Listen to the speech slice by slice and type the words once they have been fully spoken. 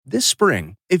This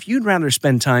spring, if you'd rather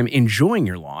spend time enjoying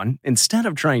your lawn instead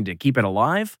of trying to keep it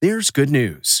alive, there's good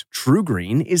news.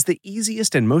 TruGreen is the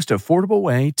easiest and most affordable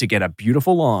way to get a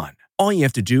beautiful lawn. All you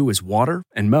have to do is water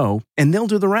and mow, and they'll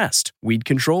do the rest. Weed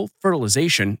control,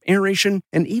 fertilization, aeration,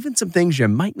 and even some things you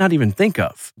might not even think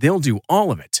of. They'll do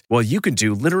all of it, while you can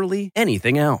do literally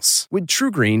anything else. With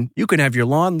TruGreen, you can have your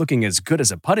lawn looking as good as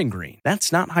a putting green.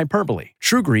 That's not hyperbole.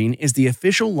 TruGreen is the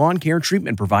official lawn care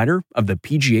treatment provider of the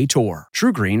PGA Tour.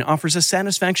 TruGreen offers a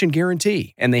satisfaction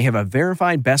guarantee, and they have a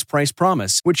verified best price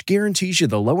promise, which guarantees you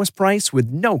the lowest price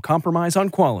with no compromise on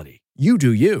quality. You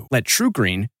do you. Let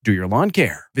TruGreen do your lawn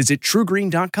care. Visit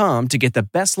TruGreen.com to get the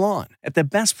best lawn at the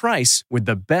best price with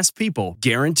the best people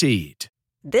guaranteed.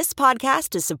 This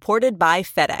podcast is supported by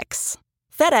FedEx.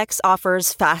 FedEx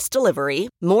offers fast delivery,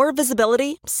 more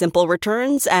visibility, simple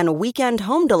returns, and weekend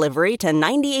home delivery to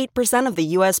 98% of the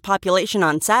U.S. population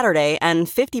on Saturday and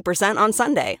 50% on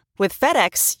Sunday. With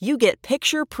FedEx, you get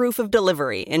picture proof of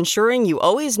delivery, ensuring you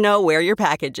always know where your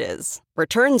package is.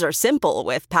 Returns are simple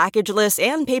with packageless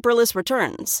and paperless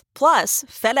returns. Plus,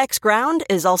 FedEx Ground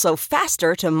is also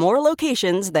faster to more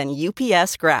locations than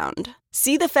UPS Ground.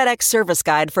 See the FedEx service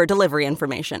guide for delivery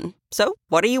information. So,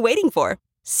 what are you waiting for?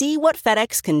 See what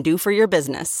FedEx can do for your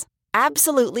business.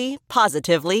 Absolutely,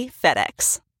 positively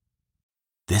FedEx.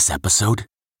 This episode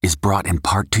is brought in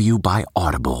part to you by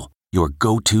Audible, your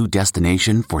go-to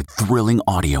destination for thrilling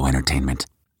audio entertainment.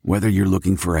 Whether you're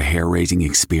looking for a hair-raising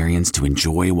experience to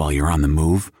enjoy while you're on the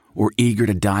move or eager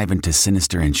to dive into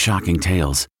sinister and shocking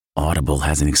tales, Audible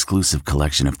has an exclusive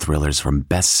collection of thrillers from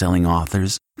best-selling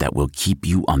authors that will keep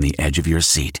you on the edge of your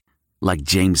seat. Like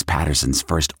James Patterson's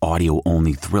first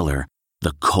audio-only thriller,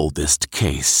 The Coldest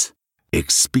Case.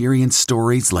 Experience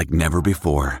stories like never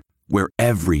before, where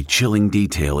every chilling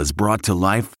detail is brought to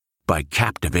life by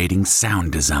captivating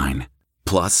sound design.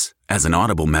 Plus, as an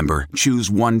Audible member, choose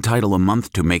one title a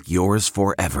month to make yours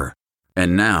forever.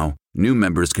 And now, new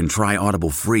members can try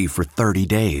Audible free for 30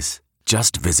 days.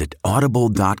 Just visit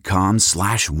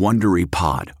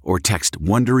audible.com/WonderyPod or text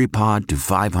WonderyPod to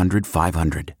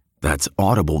 500-500. That's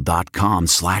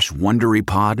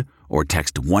audible.com/WonderyPod or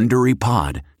text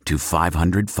WonderyPod to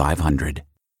 500-500.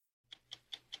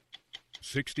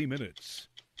 60 Minutes,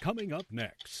 coming up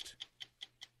next.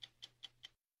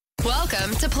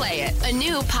 Welcome to Play It, a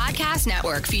new podcast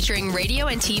network featuring radio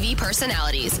and TV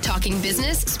personalities talking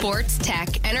business, sports,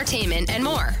 tech, entertainment, and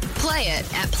more. Play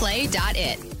it at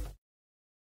play.it.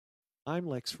 I'm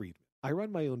Lex Friedman. I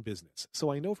run my own business,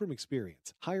 so I know from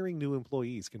experience hiring new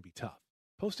employees can be tough.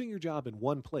 Posting your job in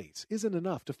one place isn't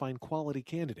enough to find quality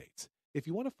candidates. If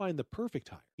you want to find the perfect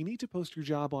hire, you need to post your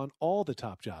job on all the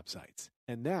top job sites.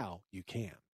 And now you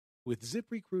can. With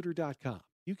ZipRecruiter.com,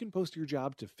 you can post your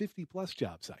job to 50-plus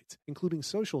job sites, including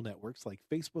social networks like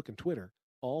Facebook and Twitter,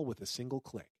 all with a single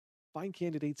click. Find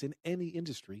candidates in any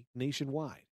industry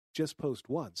nationwide. Just post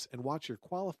once and watch your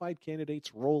qualified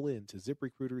candidates roll into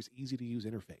ZipRecruiter's easy-to-use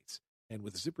interface. And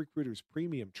with ZipRecruiter's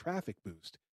premium traffic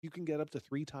boost, you can get up to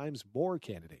 3 times more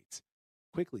candidates.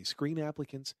 Quickly screen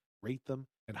applicants, rate them,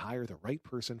 and hire the right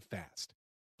person fast.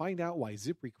 Find out why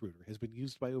ZipRecruiter has been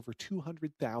used by over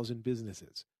 200,000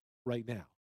 businesses. Right now,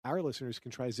 our listeners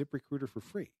can try ZipRecruiter for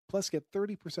free. Plus, get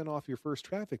 30% off your first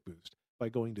traffic boost by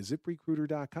going to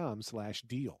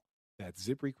ZipRecruiter.com/deal. That's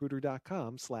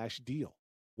ZipRecruiter.com/deal.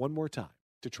 One more time.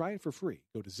 To try it for free,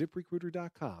 go to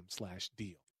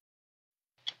ZipRecruiter.com/deal.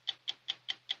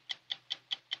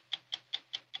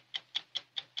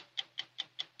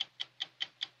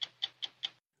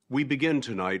 We begin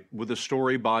tonight with a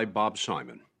story by Bob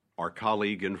Simon, our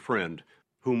colleague and friend,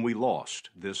 whom we lost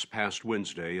this past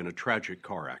Wednesday in a tragic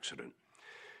car accident.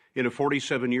 In a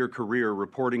 47-year career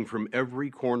reporting from every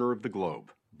corner of the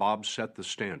globe, Bob set the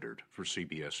standard for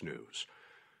CBS News.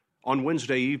 On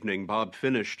Wednesday evening, Bob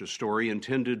finished a story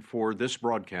intended for this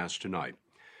broadcast tonight.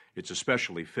 It's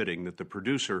especially fitting that the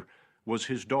producer was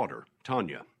his daughter,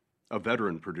 Tanya, a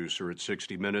veteran producer at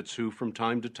 60 Minutes who from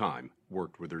time to time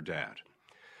worked with her dad.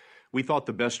 We thought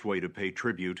the best way to pay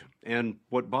tribute, and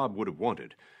what Bob would have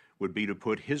wanted, would be to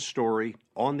put his story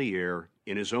on the air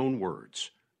in his own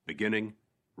words, beginning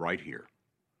right here.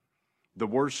 The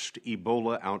worst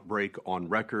Ebola outbreak on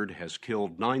record has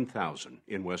killed 9,000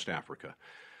 in West Africa.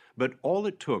 But all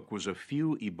it took was a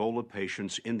few Ebola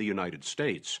patients in the United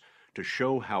States to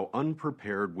show how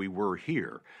unprepared we were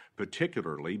here,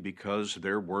 particularly because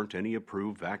there weren't any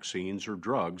approved vaccines or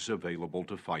drugs available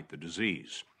to fight the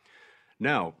disease.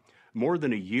 Now, more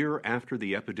than a year after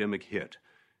the epidemic hit,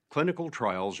 clinical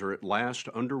trials are at last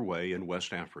underway in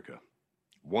West Africa.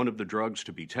 One of the drugs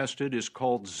to be tested is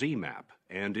called ZMapp,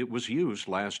 and it was used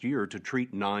last year to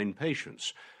treat 9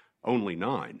 patients. Only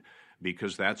 9,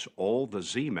 because that's all the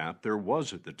ZMapp there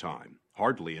was at the time,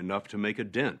 hardly enough to make a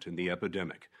dent in the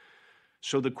epidemic.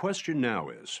 So the question now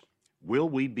is, will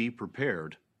we be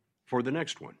prepared for the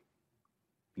next one?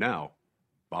 Now,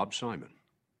 Bob Simon.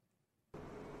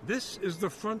 This is the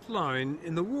front line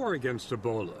in the war against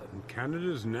Ebola in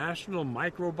Canada's National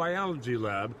Microbiology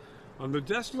Lab on the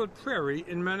desolate prairie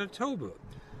in Manitoba.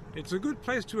 It's a good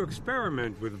place to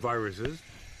experiment with viruses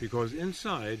because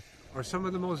inside are some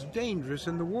of the most dangerous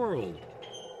in the world.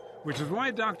 Which is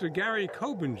why Dr. Gary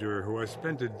Kobinger, who has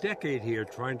spent a decade here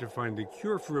trying to find a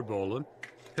cure for Ebola,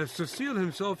 has to seal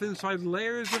himself inside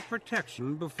layers of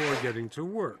protection before getting to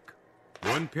work.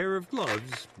 One pair of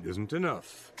gloves isn't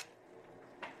enough.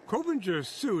 Kobinger's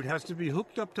suit has to be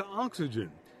hooked up to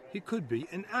oxygen. He could be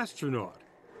an astronaut.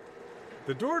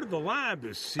 The door to the lab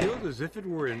is sealed as if it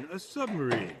were in a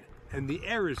submarine, and the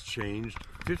air is changed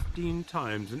 15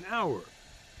 times an hour.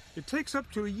 It takes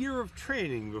up to a year of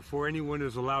training before anyone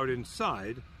is allowed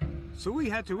inside, so we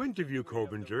had to interview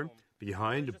Kobinger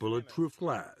behind bulletproof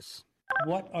glass.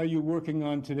 What are you working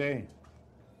on today?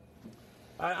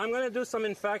 I'm going to do some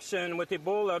infection with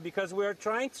Ebola because we're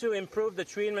trying to improve the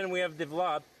treatment we have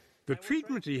developed. The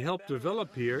treatment he helped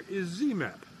develop here is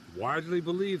ZMapp, widely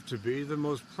believed to be the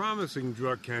most promising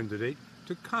drug candidate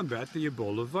to combat the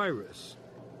Ebola virus,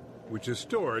 which is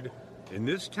stored in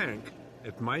this tank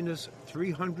at minus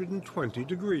 320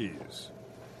 degrees.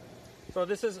 So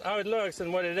this is how it looks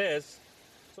and what it is.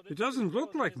 It doesn't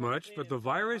look like much, but the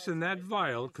virus in that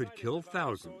vial could kill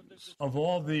thousands. Of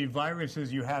all the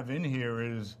viruses you have in here,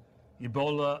 is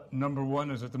Ebola number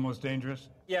one? Is it the most dangerous?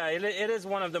 Yeah, it is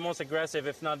one of the most aggressive,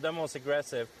 if not the most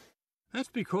aggressive. That's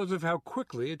because of how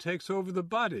quickly it takes over the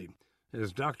body,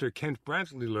 as Dr. Kent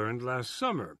Brantley learned last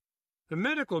summer. A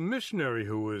medical missionary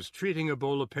who was treating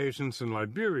Ebola patients in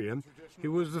Liberia, he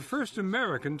was the first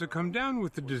American to come down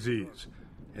with the disease,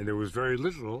 and there was very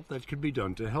little that could be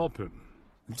done to help him.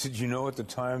 Did you know at the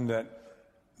time that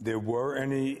there were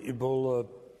any Ebola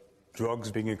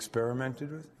drugs being experimented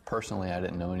with? Personally, I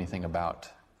didn't know anything about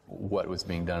what was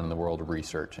being done in the world of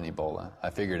research in Ebola. I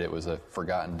figured it was a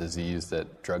forgotten disease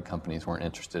that drug companies weren't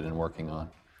interested in working on.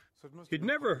 He'd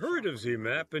never heard of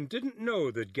ZMapp and didn't know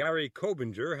that Gary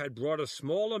Kobinger had brought a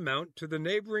small amount to the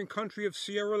neighboring country of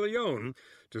Sierra Leone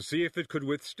to see if it could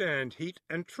withstand heat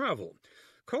and travel.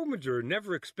 Kobinger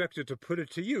never expected to put it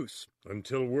to use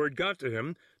until word got to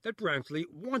him that Brantley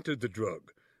wanted the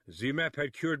drug. ZMapp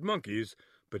had cured monkeys,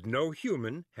 but no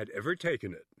human had ever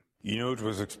taken it. You knew it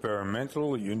was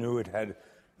experimental. You knew it had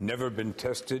never been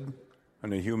tested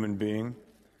on a human being.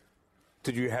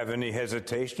 Did you have any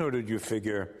hesitation, or did you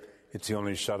figure it's the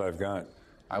only shot I've got?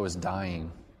 I was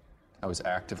dying. I was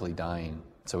actively dying.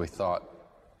 So we thought,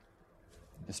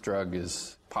 this drug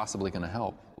is possibly going to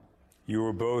help. You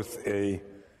were both a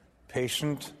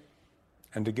patient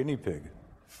and a guinea pig.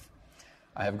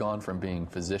 I have gone from being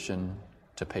physician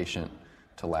to patient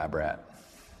to lab rat.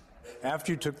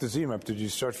 After you took the ZMapp, did you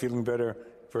start feeling better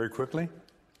very quickly?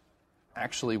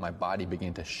 Actually, my body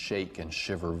began to shake and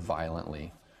shiver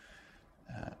violently,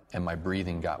 and my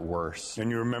breathing got worse.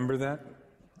 And you remember that?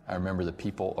 I remember the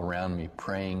people around me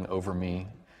praying over me.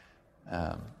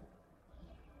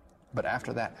 But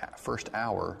after that first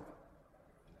hour,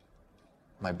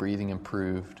 my breathing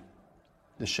improved,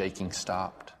 the shaking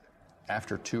stopped.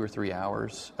 After 2 or 3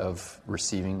 hours of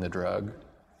receiving the drug,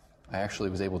 I actually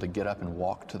was able to get up and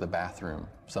walk to the bathroom,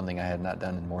 something I had not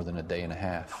done in more than a day and a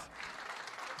half.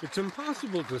 It's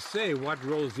impossible to say what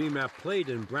role ZMapp played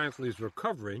in Brantley's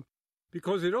recovery,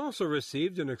 because it also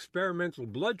received an experimental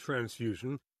blood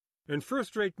transfusion and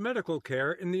first-rate medical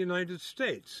care in the United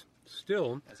States.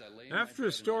 Still, after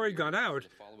his story got out,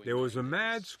 there was a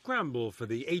mad scramble for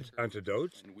the 8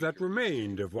 antidotes that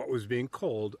remained of what was being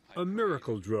called a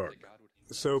miracle drug.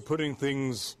 So putting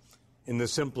things in the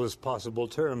simplest possible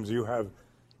terms, you have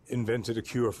invented a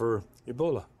cure for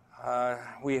Ebola.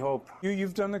 We hope.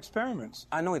 You've done experiments.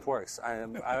 I know it works.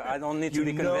 I don't need to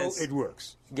be convinced. You know it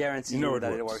works. Guarantee you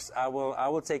that it works. I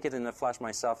will take it in the flesh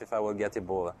myself if I will get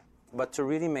Ebola. But to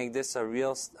really make this a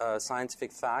real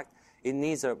scientific fact, it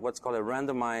needs what's called a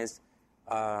randomized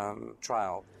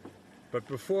trial. But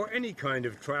before any kind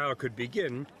of trial could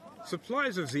begin,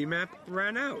 supplies of ZMapp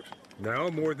ran out. Now,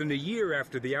 more than a year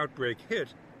after the outbreak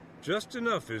hit, just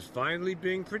enough is finally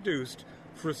being produced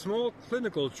for a small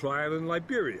clinical trial in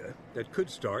Liberia that could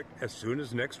start as soon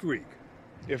as next week.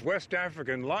 If West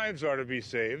African lives are to be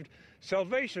saved,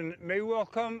 salvation may well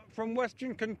come from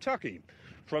Western Kentucky,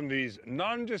 from these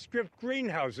nondescript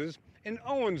greenhouses in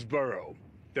Owensboro.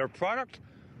 Their product?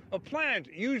 A plant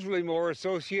usually more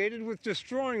associated with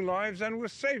destroying lives than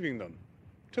with saving them.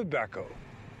 Tobacco.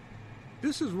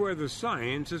 This is where the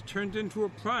science is turned into a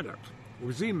product,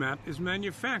 where ZMapp is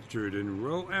manufactured in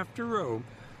row after row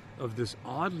of this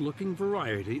odd-looking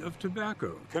variety of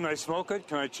tobacco. Can I smoke it?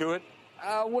 Can I chew it?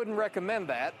 I wouldn't recommend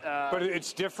that. But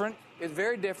it's different? It's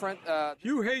very different.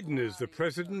 Hugh Hayden is the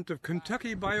president of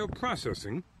Kentucky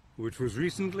Bioprocessing, which was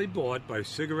recently bought by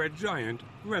cigarette giant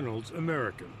Reynolds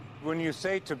American. When you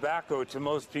say tobacco to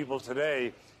most people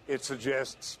today, it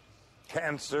suggests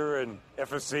cancer and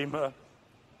emphysema,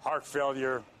 heart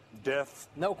failure, death.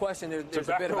 No question, there's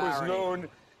a bit of irony. irony. Tobacco is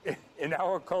known in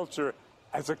our culture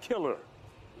as a killer.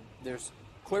 There's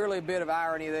clearly a bit of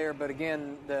irony there, but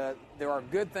again, there are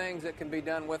good things that can be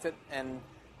done with it, and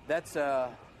that's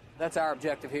our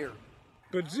objective here.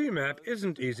 But ZMapp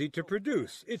isn't easy to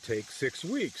produce. It takes 6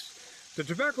 weeks. The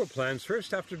tobacco plants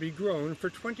first have to be grown for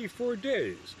 24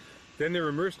 days. Then they're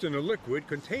immersed in a liquid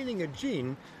containing a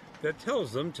gene that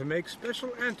tells them to make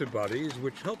special antibodies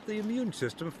which help the immune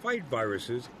system fight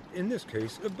viruses, in this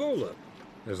case, Ebola.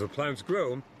 As the plants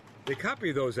grow, they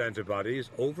copy those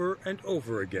antibodies over and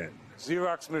over again.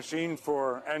 Xerox machine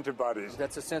for antibodies.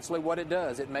 That's essentially what it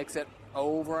does. It makes it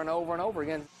over and over and over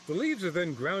again. The leaves are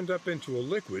then ground up into a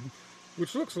liquid,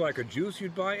 which looks like a juice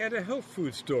you'd buy at a health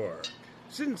food store.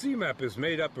 Since ZMapp is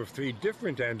made up of 3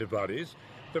 different antibodies,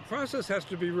 the process has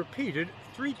to be repeated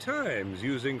 3 times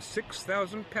using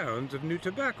 6,000 pounds of new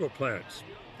tobacco plants.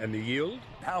 And the yield?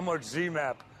 How much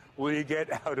ZMapp will you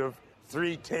get out of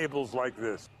 3 tables like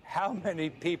this? How many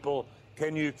people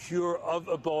can you cure of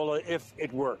Ebola if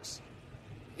it works?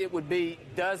 It would be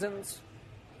dozens,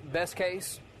 best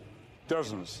case.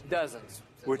 Dozens? Dozens.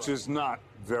 Which is not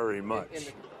very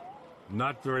much.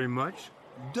 Not very much?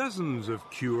 Dozens of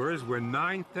cures when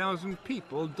 9,000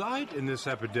 people died in this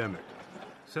epidemic.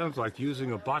 Sounds like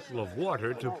using a bottle of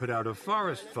water to put out a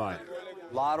forest fire.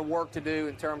 A lot of work to do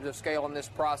in terms of scaling this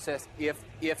process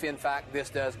if in fact this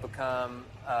does become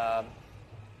a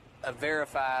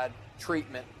verified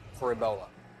treatment for Ebola.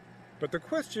 But the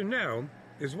question now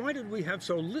is, why did we have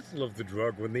so little of the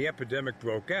drug when the epidemic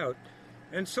broke out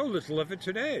and so little of it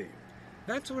today?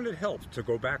 That's when it helped to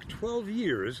go back 12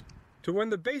 years to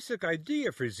when the basic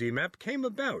idea for ZMapp came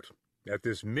about at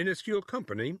this minuscule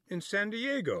company in San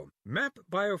Diego. MAP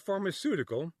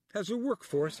Biopharmaceutical has a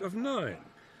workforce of 9.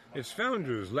 Its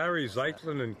founders, Larry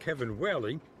Zeitlin and Kevin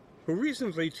Whaley, who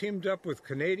recently teamed up with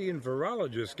Canadian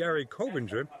virologist Gary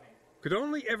Kobinger, could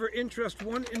only ever interest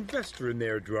one investor in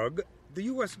their drug, the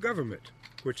U.S. government,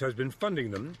 which has been funding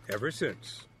them ever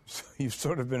since. So you've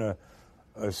sort of been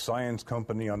a science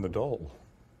company on the dole.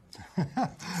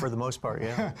 For the most part,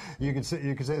 yeah. You could say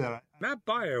that. MAP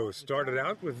Bio started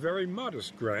out with very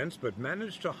modest grants, but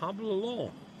managed to hobble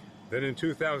along. Then in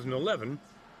 2011,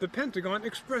 the Pentagon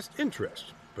expressed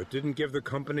interest, but didn't give the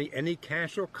company any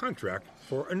cash or contract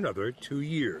for another 2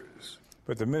 years.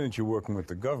 But the minute you're working with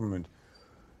the government,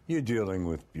 you're dealing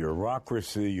with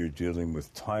bureaucracy, you're dealing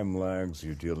with time lags,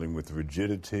 you're dealing with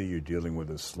rigidity, you're dealing with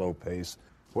a slow pace.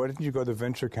 Why didn't you go the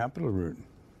venture capital route?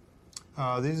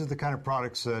 These are the kind of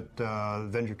products that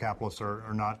venture capitalists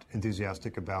are not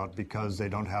enthusiastic about because they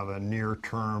don't have a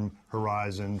near-term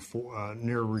horizon for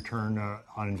near return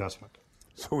on investment.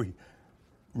 So we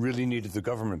really needed the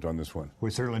government on this one.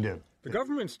 We certainly did. The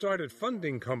government started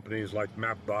funding companies like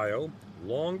MAP Bio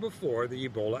long before the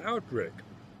Ebola outbreak.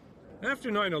 After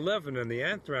 9/11 and the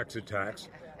anthrax attacks,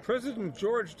 President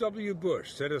George W.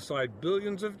 Bush set aside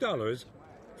billions of dollars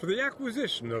for the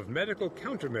acquisition of medical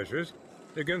countermeasures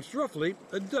against roughly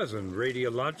a dozen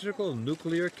radiological,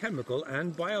 nuclear, chemical,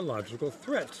 and biological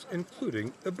threats,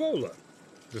 including Ebola.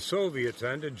 The Soviets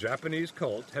and a Japanese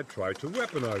cult had tried to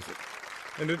weaponize it.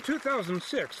 And in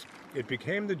 2006, it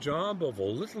became the job of a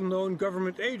little-known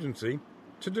government agency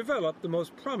to develop the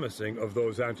most promising of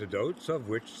those antidotes, of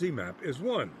which ZMapp is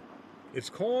one. It's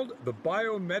called the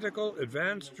Biomedical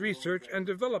Advanced Research and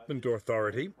Development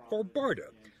Authority, or BARDA,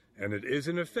 and it is,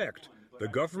 in effect, the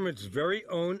government's very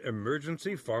own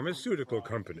emergency pharmaceutical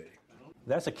company.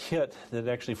 That's a kit that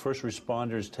actually first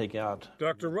responders take out.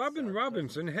 Dr. Robin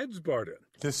Robinson heads BARDA.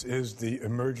 This is the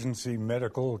Emergency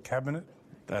Medical Cabinet?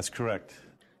 That's correct.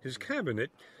 His cabinet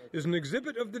is an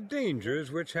exhibit of the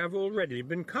dangers which have already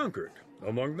been conquered.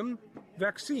 Among them,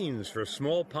 vaccines for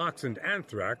smallpox and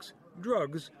anthrax,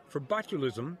 drugs for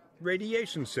botulism,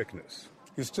 radiation sickness.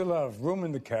 You still have room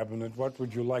in the cabinet. What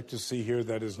would you like to see here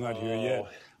that is not here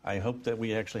yet? I hope that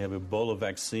we actually have Ebola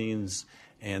vaccines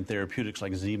and therapeutics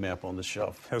like ZMapp on the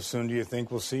shelf. How soon do you think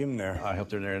we'll see them there? I hope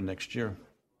they're there next year.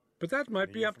 But that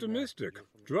might be optimistic.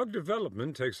 Drug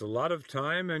development takes a lot of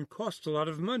time and costs a lot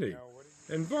of money.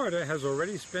 And BARDA has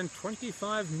already spent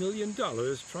 $25 million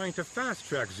trying to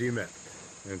fast-track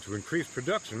ZMapp. And to increase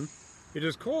production, It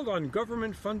has called on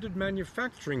government-funded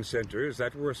manufacturing centers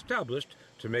that were established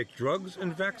to make drugs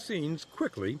and vaccines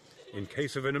quickly in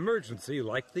case of an emergency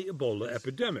like the Ebola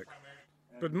epidemic.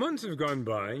 But months have gone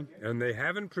by, and they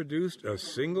haven't produced a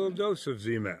single dose of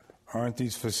ZMapp. Aren't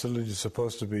these facilities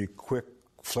supposed to be quick,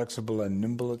 flexible, and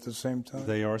nimble at the same time?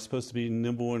 They are supposed to be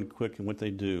nimble and quick in what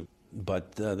they do.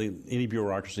 But any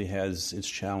bureaucracy has its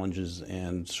challenges,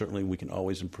 and certainly we can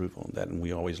always improve on that, and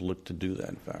we always look to do that,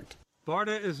 in fact.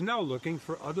 BARDA is now looking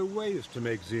for other ways to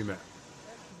make ZMapp.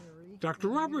 Dr.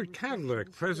 Robert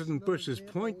Cadillac, President Bush's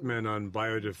point man on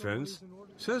biodefense,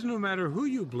 says no matter who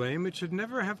you blame, it should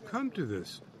never have come to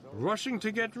this, rushing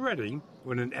to get ready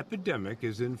when an epidemic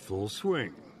is in full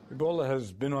swing. Ebola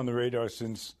has been on the radar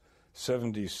since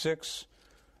 '76.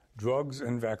 Drugs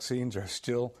and vaccines are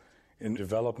still in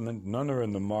development. None are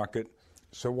in the market.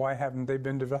 So why haven't they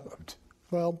been developed?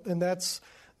 Well, and that's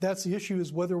the issue,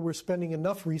 is whether we're spending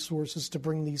enough resources to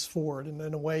bring these forward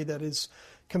in a way that is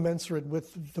commensurate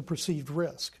with the perceived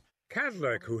risk.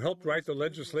 Cadillac, who helped write the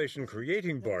legislation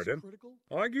creating BARDA,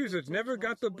 argues it never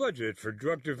got the budget for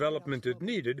drug development it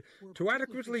needed to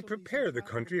adequately prepare the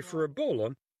country for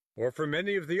Ebola or for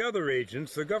many of the other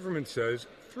agents the government says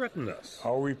threaten us.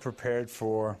 Are we prepared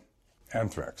for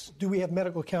anthrax? Do we have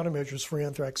medical countermeasures for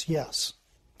anthrax? Yes.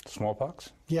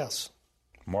 Smallpox? Yes.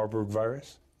 Marburg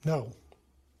virus? No.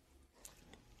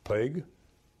 Plague?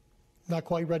 Not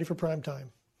quite ready for prime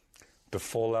time. The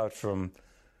fallout from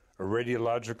a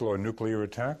radiological or nuclear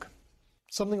attack?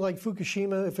 Something like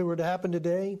Fukushima, if it were to happen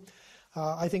today,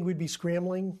 I think we'd be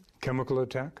scrambling. Chemical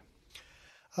attack?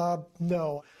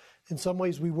 No. In some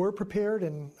ways we were prepared,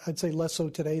 and I'd say less so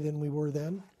today than we were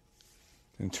then.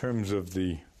 In terms of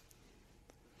the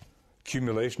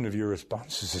accumulation of your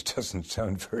responses, it doesn't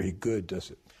sound very good, does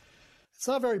it? It's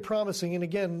not very promising, and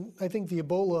again, I think the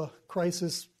Ebola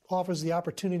crisis offers the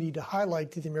opportunity to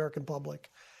highlight to the American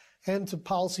public and to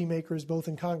policymakers both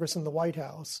in Congress and the White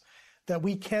House that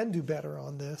we can do better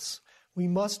on this. We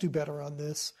must do better on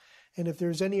this. And if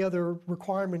there's any other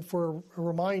requirement for a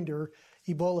reminder,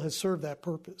 Ebola has served that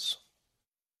purpose.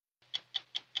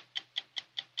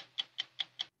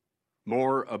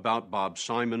 More about Bob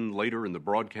Simon later in the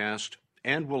broadcast,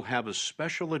 and we'll have a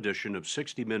special edition of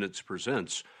 60 Minutes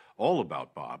Presents all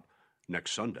about Bob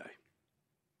next Sunday.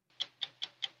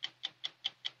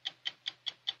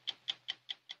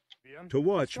 To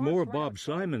watch more Bob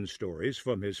Simon stories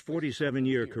from his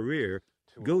 47-year career,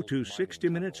 go to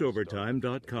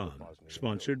 60minutesovertime.com,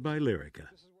 sponsored by Lyrica.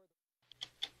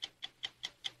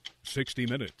 60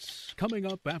 Minutes, coming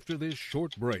up after this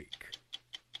short break.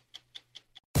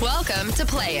 Welcome to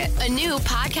Play It, a new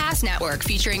podcast network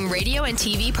featuring radio and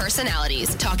TV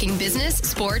personalities talking business,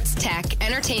 sports, tech,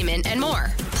 entertainment, and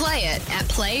more. Play it at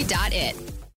play.it.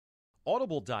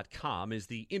 Audible.com is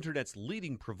the Internet's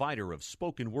leading provider of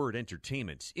spoken word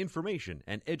entertainment, information,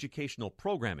 and educational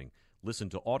programming. Listen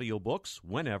to audiobooks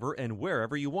whenever and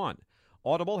wherever you want.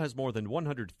 Audible has more than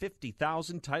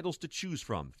 150,000 titles to choose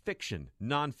from. Fiction,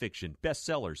 nonfiction,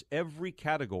 bestsellers, every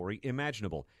category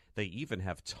imaginable. They even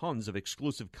have tons of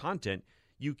exclusive content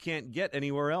you can't get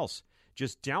anywhere else.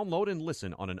 Just download and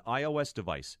listen on an iOS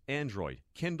device, Android,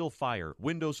 Kindle Fire,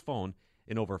 Windows Phone,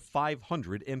 and over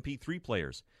 500 MP3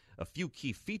 players. A few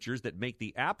key features that make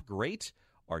the app great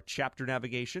are chapter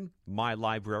navigation, My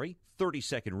Library,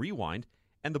 30-second rewind,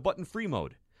 and the button-free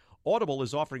mode. Audible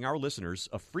is offering our listeners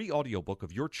a free audiobook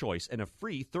of your choice and a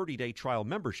free 30-day trial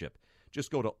membership.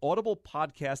 Just go to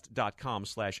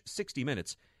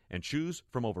audiblepodcast.com/60minutes and choose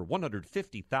from over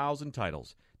 150,000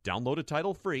 titles. Download a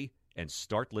title free and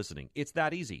start listening. It's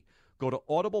that easy. Go to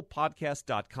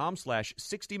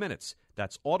audiblepodcast.com/60minutes.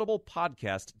 That's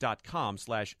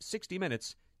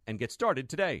audiblepodcast.com/60minutes and get started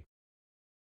today.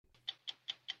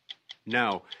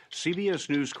 Now, CBS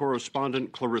News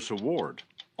correspondent Clarissa Ward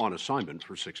on assignment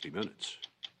for 60 Minutes.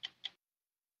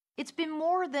 It's been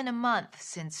more than a month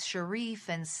since Sharif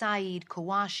and Saeed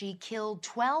Kawashi killed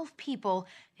 12 people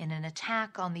in an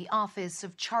attack on the office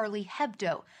of Charlie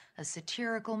Hebdo, a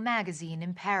satirical magazine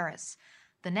in Paris.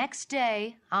 The next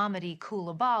day, Amity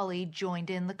Coulibaly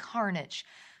joined in the carnage,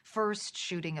 first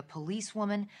shooting a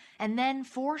policewoman and then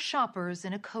 4 shoppers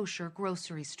in a kosher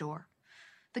grocery store.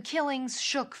 The killings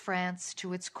shook France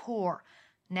to its core.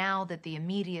 Now that the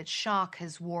immediate shock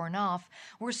has worn off,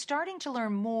 we're starting to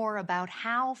learn more about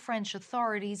how French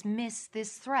authorities miss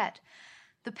this threat.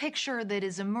 The picture that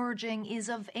is emerging is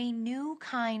of a new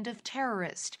kind of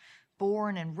terrorist,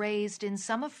 born and raised in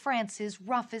some of France's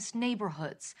roughest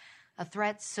neighborhoods, a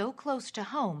threat so close to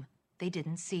home they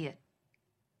didn't see it.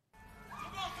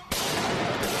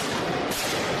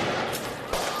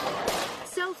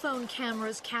 phone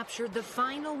cameras captured the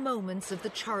final moments of the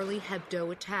Charlie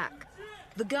Hebdo attack.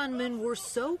 The gunmen were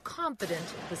so confident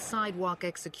the sidewalk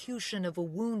execution of a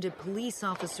wounded police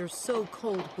officer so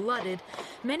cold-blooded,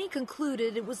 many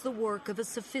concluded it was the work of a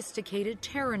sophisticated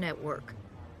terror network.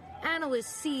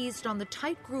 Analysts seized on the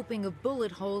tight grouping of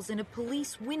bullet holes in a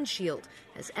police windshield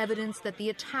as evidence that the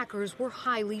attackers were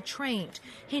highly trained,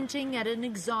 hinting at an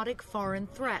exotic foreign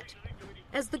threat.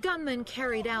 As the gunmen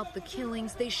carried out the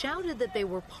killings, they shouted that they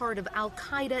were part of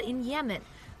Al-Qaeda in Yemen.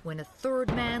 When a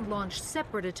third man launched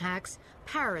separate attacks,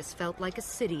 Paris felt like a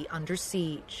city under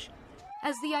siege.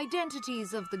 As the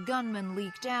identities of the gunmen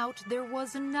leaked out, there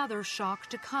was another shock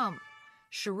to come.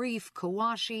 Sharif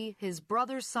Kouachi, his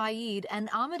brother Saeed, and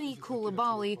Amadi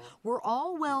Coulibaly were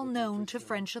all well known to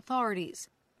French authorities.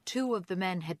 2 of the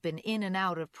men had been in and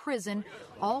out of prison.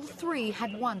 All 3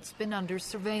 had once been under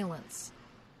surveillance.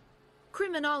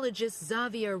 Criminologist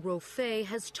Xavier Roffet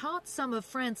has taught some of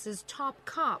France's top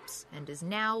cops and is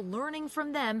now learning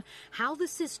from them how the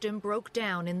system broke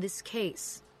down in this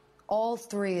case. All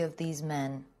 3 of these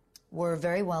men were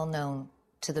very well known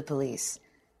to the police.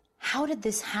 How did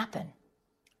this happen?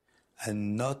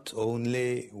 And not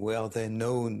only were they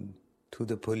known to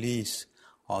the police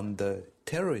on the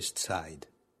terrorist side,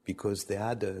 because they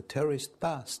had a terrorist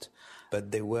past,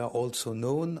 but they were also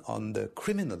known on the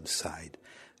criminal side.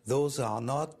 Those are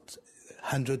not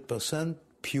 100%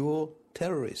 pure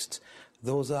terrorists.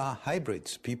 Those are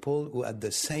hybrids, people who at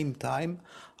the same time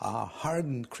are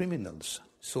hardened criminals.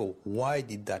 So why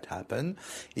did that happen?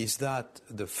 Is that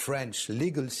the French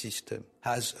legal system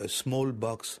has a small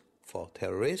box for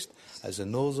terrorists, has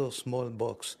another small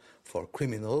box for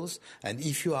criminals, and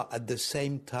if you are at the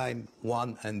same time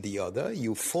one and the other,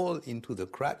 you fall into the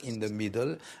crack in the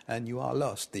middle and you are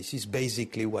lost. This is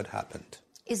basically what happened.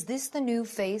 Is this the new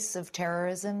face of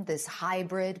terrorism, this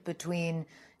hybrid between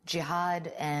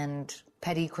jihad and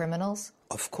petty criminals?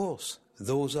 Of course.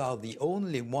 Those are the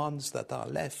only ones that are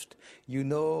left. You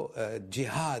know,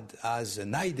 jihad as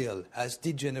an ideal has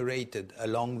degenerated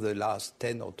along the last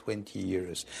 10 or 20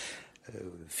 years.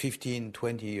 15,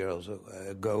 20 years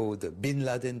ago, the Bin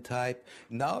Laden type.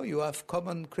 Now you have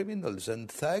common criminals and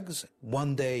thugs.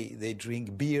 One day they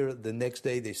drink beer, the next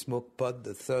day they smoke pot,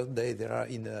 the third day they are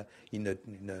in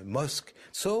a mosque.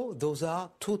 So those are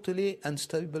totally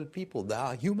unstable people. They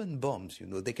are human bombs, you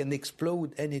know. They can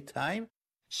explode any time.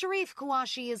 Sharif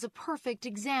Kouachi is a perfect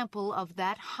example of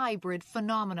that hybrid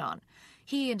phenomenon.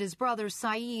 He and his brother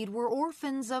Saeed were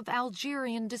orphans of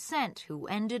Algerian descent who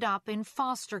ended up in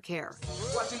foster care.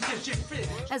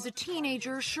 As a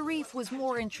teenager, Sharif was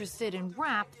more interested in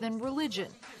rap than religion.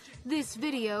 This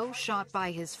video, shot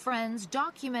by his friends,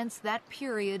 documents that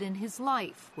period in his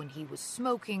life when he was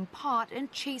smoking pot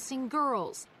and chasing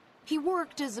girls. He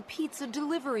worked as a pizza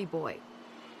delivery boy.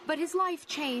 But his life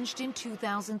changed in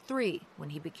 2003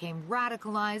 when he became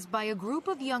radicalized by a group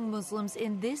of young Muslims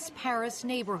in this Paris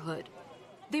neighborhood.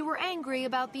 They were angry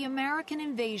about the American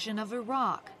invasion of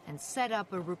Iraq and set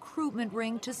up a recruitment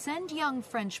ring to send young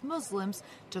French Muslims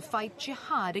to fight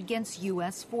jihad against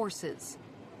U.S. forces.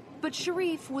 But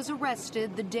Sharif was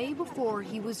arrested the day before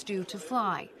he was due to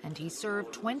fly, and he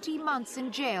served 20 months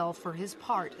in jail for his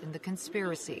part in the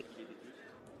conspiracy.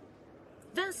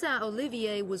 Vincent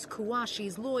Olivier was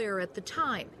Kouachi's lawyer at the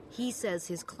time. He says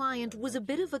his client was a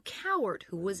bit of a coward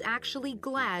who was actually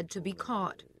glad to be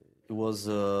caught. He was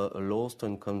a lost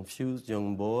and confused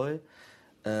young boy,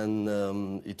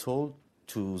 and he told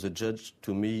to the judge,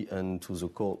 to me, and to the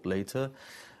court later,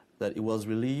 that he was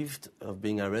relieved of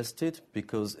being arrested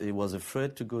because he was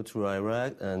afraid to go to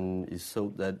Iraq, and he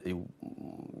thought that he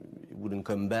wouldn't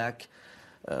come back,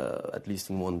 at least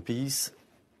in one piece.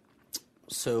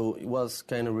 So it was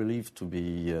kind of relieved to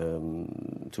be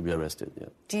arrested. Yeah.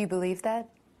 Do you believe that?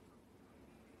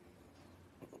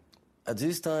 At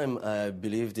this time, I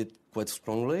believed it quite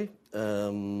strongly.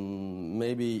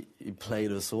 Maybe he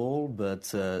played us all, but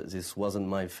this wasn't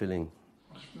my feeling.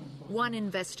 One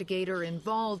investigator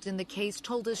involved in the case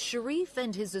told us Sharif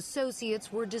and his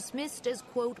associates were dismissed as,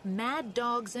 quote, mad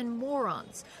dogs and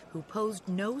morons who posed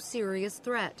no serious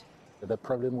threat. The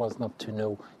problem was not to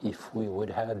know if we would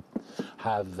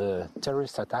have a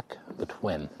terrorist attack, but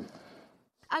when.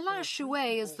 Alain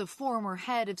Chouet is the former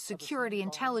head of security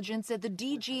intelligence at the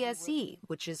DGSE,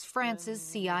 which is France's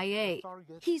CIA.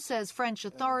 He says French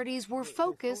authorities were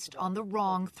focused on the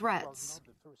wrong threats.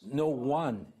 No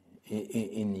one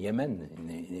in Yemen,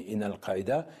 in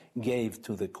Al-Qaeda, gave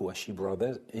to the Kouachi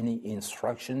brothers any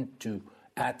instruction to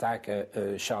attack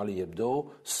Charlie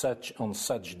Hebdo on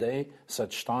such day,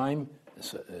 such time,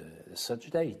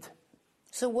 such date.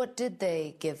 So what did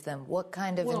they give them? What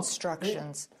kind of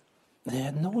instructions? They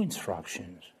had no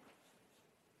instructions.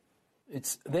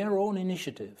 It's their own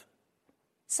initiative.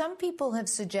 Some people have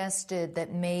suggested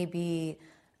that maybe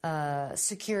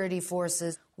security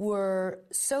forces were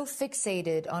so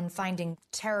fixated on finding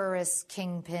terrorist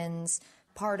kingpins,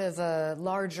 part of a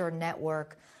larger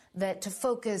network, that to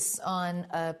focus on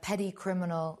a petty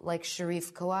criminal like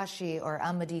Cherif Kouachi or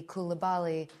Amedy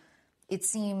Coulibaly, it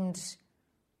seemed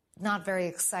not very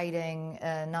exciting,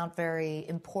 not very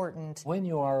important. When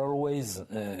you are always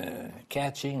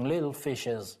catching little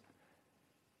fishes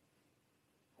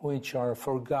which are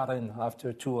forgotten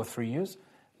after 2 or 3 years,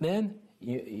 then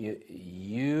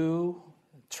you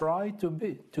try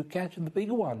to catch the big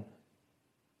one.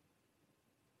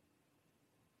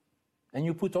 And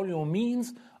you put all your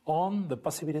means on the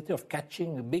possibility of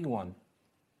catching a big one.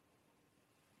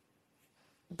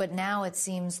 But now it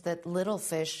seems that little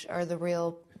fish are the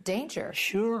real danger.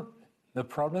 Sure, the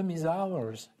problem is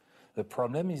ours. The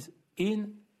problem is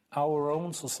in our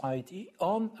own society,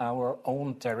 on our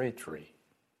own territory.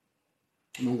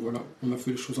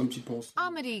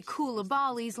 Amedy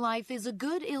Coulibaly's life is a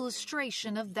good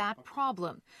illustration of that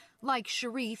problem. Like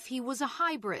Cherif, he was a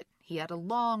hybrid. He had a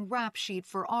long rap sheet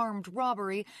for armed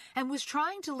robbery and was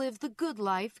trying to live the good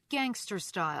life gangster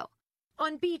style.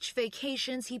 On beach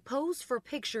vacations, he posed for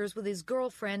pictures with his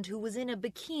girlfriend who was in a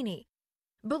bikini.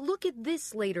 But look at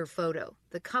this later photo.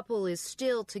 The couple is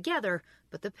still together,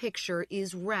 but the picture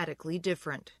is radically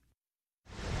different.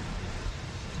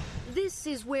 This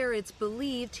is where it's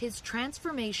believed his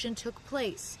transformation took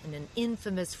place, in an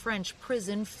infamous French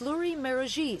prison,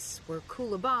 Fleury-Mérogis, where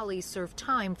Coulibaly served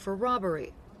time for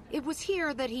robbery. It was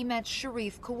here that he met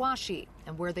Cherif Kouachi,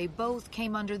 and where they both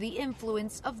came under the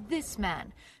influence of this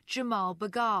man, Jamal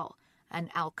Bagal, an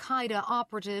al-Qaeda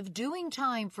operative doing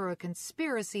time for a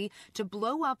conspiracy to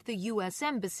blow up the U.S.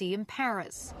 Embassy in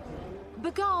Paris.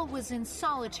 Bagal was in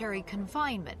solitary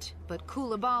confinement, but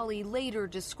Coulibaly later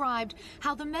described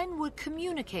how the men would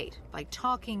communicate by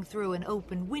talking through an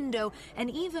open window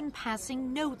and even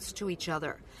passing notes to each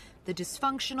other. The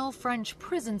dysfunctional French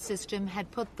prison system had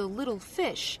put the little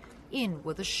fish in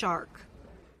with a shark.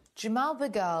 Jamal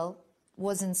Bagal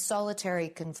was in solitary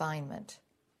confinement,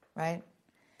 right?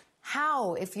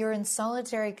 How, if you're in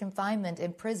solitary confinement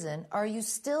in prison, are you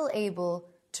still able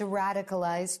to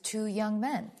radicalize 2 young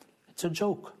men? It's a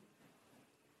joke.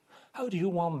 How do you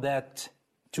want that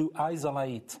to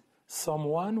isolate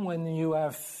someone when you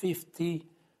have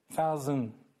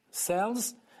 50,000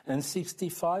 cells and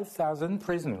 65,000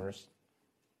 prisoners?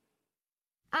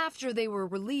 After they were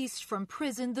released from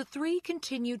prison, the 3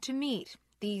 continued to meet.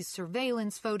 These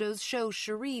surveillance photos show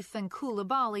Cherif and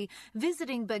Coulibaly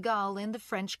visiting Bagal in the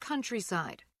French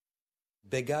countryside.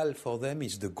 Bagal for them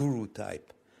is the guru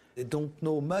type. They don't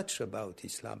know much about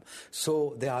Islam.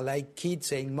 So they are like kids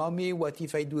saying, "Mommy, what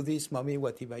if I do this? Mommy,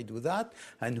 what if I do that?"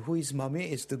 And who is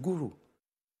Mommy is the guru.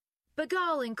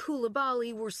 Bagal and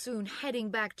Coulibaly were soon heading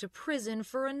back to prison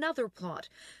for another plot.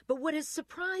 But what has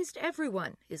surprised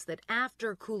everyone is that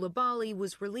after Coulibaly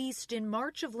was released in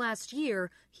March of last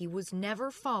year, he was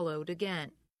never followed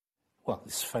again. Well,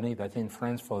 it's funny that in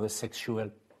France, for the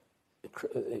sexual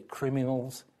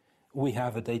criminals, we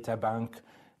have a data bank,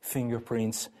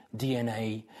 fingerprints,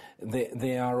 DNA.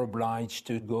 They are obliged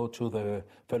to go to the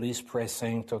police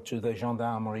precinct or to the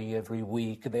gendarmerie every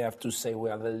week. They have to say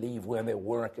where they live, where they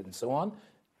work, and so on.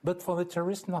 But for the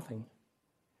terrorists, nothing.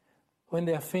 When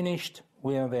they're finished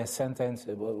with their sentence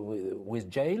with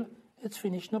jail, it's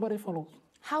finished. Nobody follows.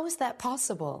 How is that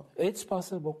possible? It's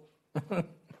possible.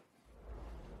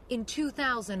 In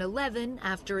 2011,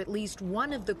 after at least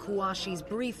one of the Kouachis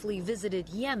briefly visited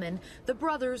Yemen, the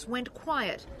brothers went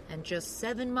quiet, and just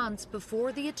 7 months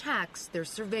before the attacks, their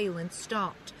surveillance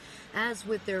stopped. As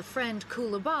with their friend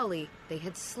Coulibaly, they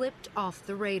had slipped off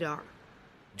the radar.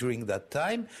 During that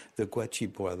time, the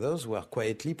Kouachi brothers were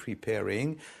quietly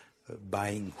preparing,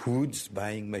 buying hoods,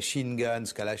 buying machine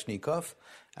guns, Kalashnikov,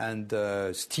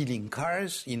 and stealing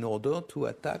cars in order to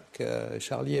attack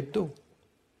Charlie Hebdo.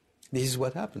 This is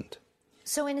what happened.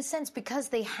 So in a sense, because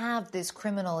they have this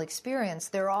criminal experience,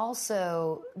 they're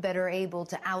also better able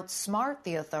to outsmart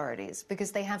the authorities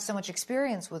because they have so much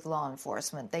experience with law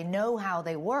enforcement. They know how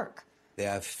they work. They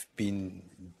have been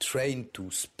trained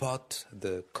to spot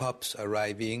the cops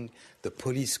arriving, the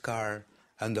police car,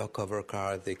 undercover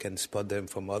car. They can spot them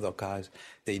from other cars.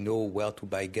 They know where to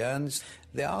buy guns.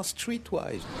 They are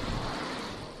streetwise.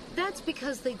 That's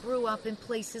because they grew up in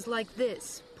places like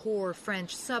this. Poor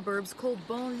French suburbs called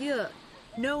banlieue.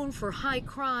 Known for high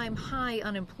crime, high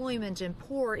unemployment, and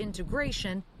poor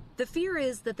integration, the fear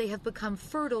is that they have become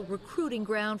fertile recruiting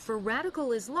ground for radical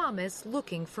Islamists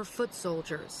looking for foot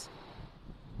soldiers.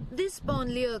 This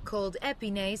banlieue called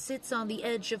Épinay sits on the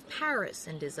edge of Paris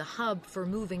and is a hub for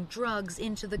moving drugs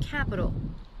into the capital.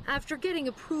 After getting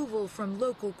approval from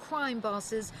local crime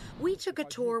bosses, we took a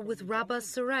tour with Rabah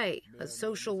Saray, a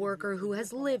social worker who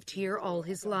has lived here all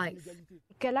his life.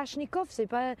 Kalachnikov, c'est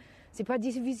pas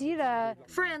difficile.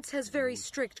 France has very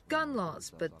strict gun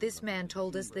laws, but this man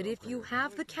told us that if you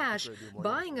have the cash,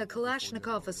 buying a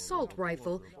Kalashnikov assault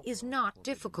rifle is not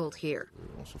difficult here.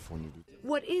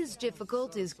 What is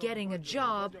difficult is getting a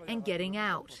job and getting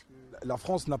out.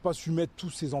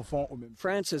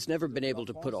 France has never been able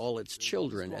to put all its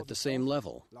children at the same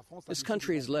level. This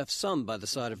country has left some by the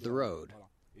side of the road.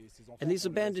 And these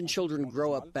abandoned children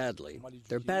grow up badly.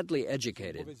 They're badly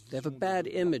educated. They have a bad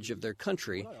image of their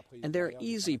country, and they're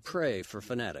easy prey for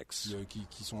fanatics.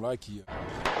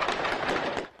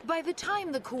 By the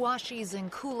time the Kouachis and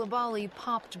Koulibaly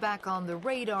popped back on the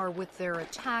radar with their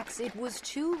attacks, it was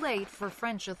too late for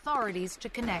French authorities to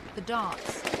connect the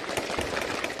dots.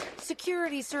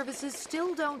 Security services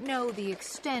still don't know the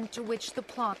extent to which the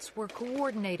plots were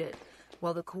coordinated.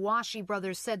 While the Kouachi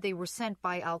brothers said they were sent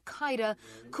by al-Qaeda,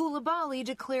 Koulibaly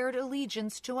declared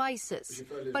allegiance to ISIS.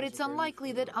 But it's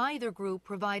unlikely that either group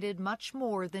provided much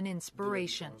more than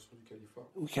inspiration.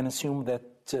 We can assume that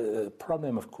the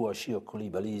problem of Kouachi or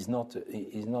Koulibaly is not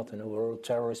an overall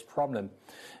terrorist problem.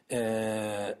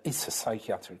 It's a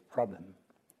psychiatric problem.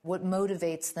 What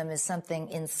motivates them is something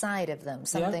inside of them,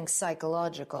 something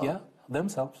psychological. Yeah,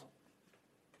 themselves.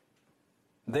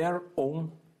 Their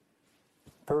own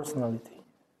personality,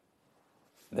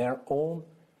 their own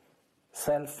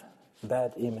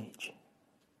self-bad image.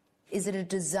 Is it a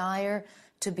desire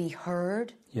to be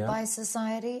heard by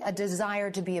society, a desire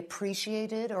to be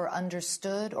appreciated or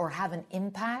understood or have an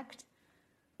impact?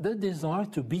 The desire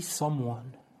to be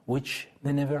someone which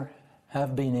they never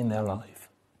have been in their life.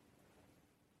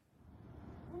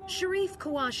 Cherif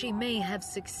Kouachi may have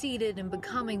succeeded in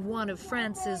becoming one of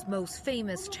France's most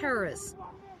famous terrorists,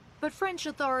 but French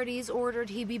authorities ordered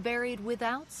he be buried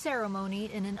without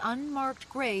ceremony in an unmarked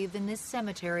grave in this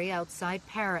cemetery outside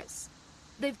Paris.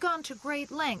 They've gone to great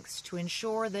lengths to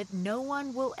ensure that no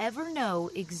one will ever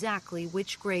know exactly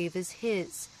which grave is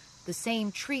his, the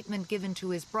same treatment given to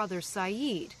his brother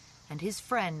Saeed and his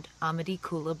friend Amedy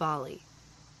Koulibaly.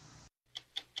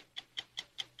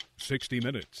 60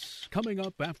 Minutes, coming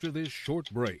up after this short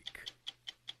break.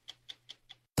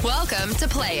 Welcome to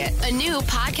Play It, a new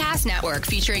podcast network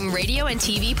featuring radio and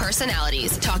TV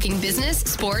personalities talking business,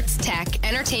 sports, tech,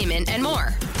 entertainment, and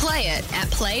more. Play it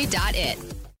at play.it.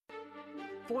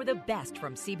 For the best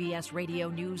from CBS Radio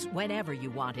News whenever you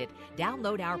want it,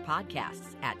 download our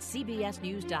podcasts at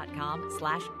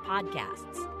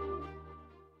cbsnews.com/podcasts.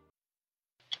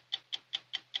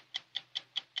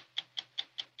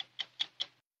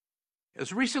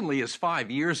 As recently as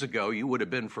 5 years ago, you would have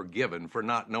been forgiven for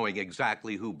not knowing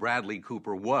exactly who Bradley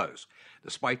Cooper was,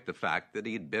 despite the fact that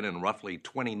he had been in roughly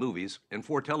 20 movies and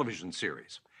 4 television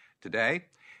series. Today,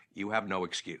 you have no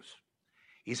excuse.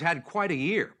 He's had quite a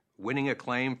year, winning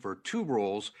acclaim for 2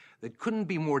 roles that couldn't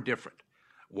be more different.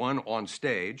 One on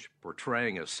stage,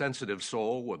 portraying a sensitive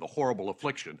soul with a horrible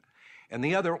affliction, and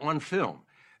the other on film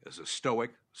as a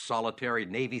stoic, solitary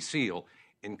Navy SEAL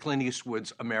in Clint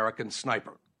Eastwood's American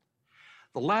Sniper.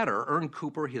 The latter earned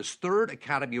Cooper his 3rd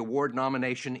Academy Award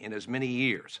nomination in as many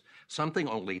years, something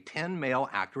only 10 male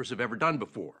actors have ever done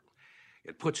before.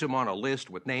 It puts him on a list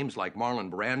with names like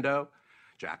Marlon Brando,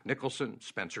 Jack Nicholson,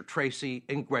 Spencer Tracy,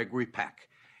 and Gregory Peck,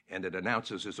 and it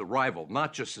announces his arrival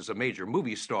not just as a major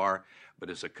movie star, but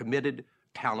as a committed,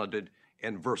 talented,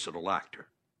 and versatile actor.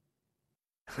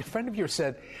 A friend of yours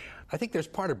said, I think there's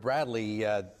part of Bradley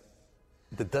that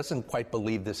doesn't quite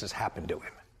believe this has happened to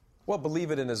him. Well, believe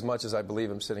it in as much as I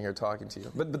believe I'm sitting here talking to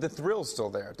you. But the thrill's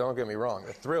still there. Don't get me wrong.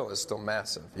 The thrill is still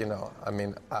massive. You know, I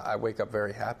mean, I wake up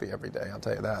very happy every day, I'll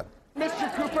tell you that.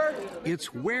 Mr. Cooper?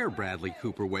 It's where Bradley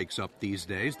Cooper wakes up these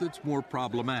days that's more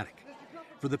problematic.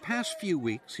 For the past few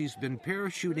weeks, he's been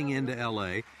parachuting into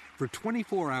L.A. for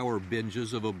 24-hour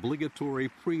binges of obligatory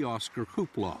pre-Oscar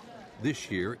hoopla. This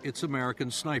year, it's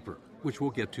American Sniper, which we'll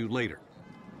get to later.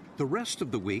 The rest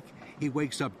of the week, he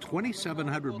wakes up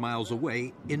 2,700 miles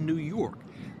away in New York.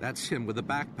 That's him with a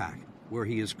backpack, where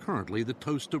he is currently the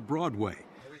toast of Broadway,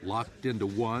 locked into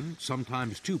 1,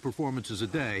 sometimes 2 performances a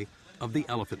day of The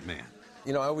Elephant Man.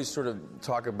 You know, I always sort of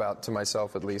talk about, to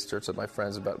myself at least, or to my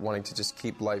friends, about wanting to just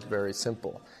keep life very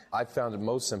simple. I've found it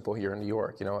most simple here in New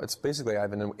York. You know, it's basically, I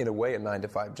have, in a way, a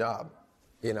 9-to-5 job.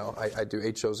 You know, I do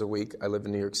 8 shows a week. I live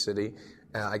in New York City.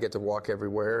 I get to walk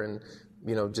everywhere, and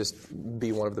just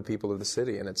be one of the people of the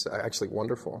city, and it's actually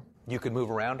wonderful. You can move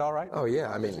around all right? Oh,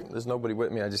 yeah. I mean, there's nobody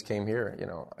with me. I just came here,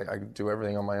 I do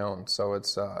everything on my own, so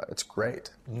it's great.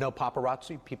 No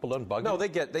paparazzi? People don't bug you? No, they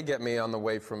get me on the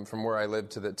way from where I live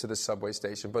to the subway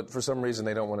station, but for some reason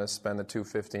they don't want to spend the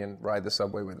 $2.50 and ride the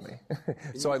subway with me.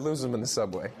 So I lose them in the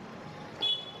subway.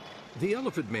 The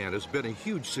Elephant Man has been a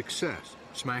huge success,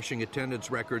 smashing attendance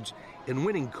records and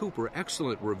winning Cooper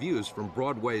excellent reviews from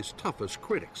Broadway's toughest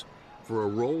critics for a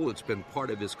role that's been part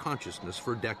of his consciousness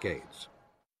for decades.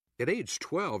 At age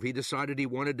 12, he decided he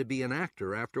wanted to be an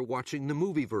actor after watching the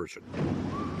movie version.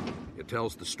 It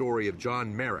tells the story of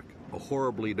John Merrick, a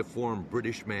horribly deformed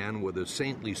British man with a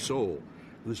saintly soul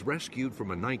who's rescued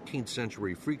from a 19th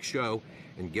century freak show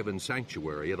and given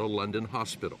sanctuary at a London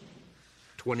hospital.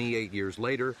 28 years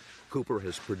later, Cooper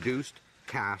has produced,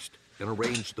 cast, and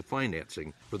arranged the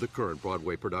financing for the current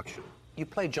Broadway production. You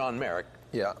play John Merrick.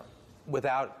 Yeah.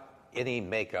 Without any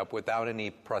makeup, without any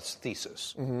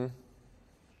prosthesis. Mm-hmm.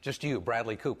 Just you,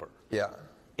 Bradley Cooper. Yeah.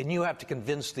 And you have to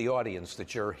convince the audience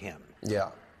that you're him.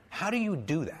 Yeah. How do you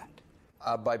do that?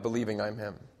 By believing I'm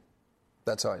him.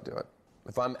 That's how I do it.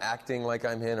 If I'm acting like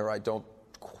I'm him or I don't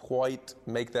quite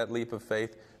make that leap of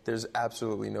faith, there's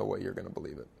absolutely no way you're going to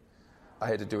believe it. I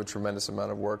had to do a tremendous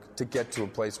amount of work to get to a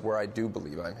place where I do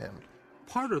believe I'm him.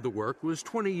 Part of the work was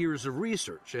 20 years of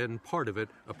research, and part of it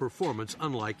a performance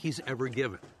unlike he's ever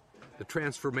given. The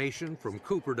transformation from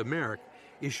Cooper to Merrick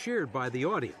is shared by the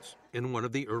audience in one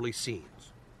of the early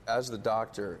scenes. As the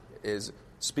doctor is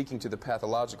speaking to the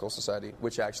Pathological Society,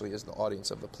 which actually is the audience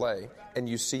of the play, and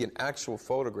you see an actual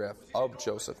photograph of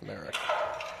Joseph Merrick,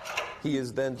 he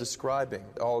is then describing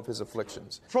all of his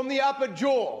afflictions. From the upper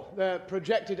jaw, there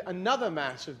projected another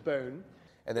mass of bone.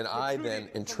 And then I then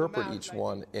interpret each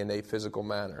one in a physical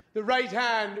manner. The right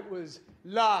hand was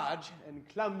large and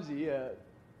clumsy,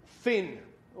 thin,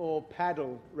 or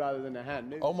paddle rather than a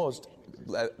hand. Almost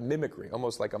mimicry,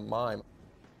 almost like a mime.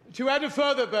 To add a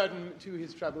further burden to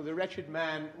his trouble, the wretched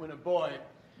man, when a boy,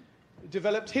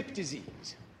 developed hip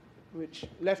disease, which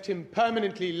left him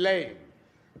permanently lame,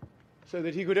 so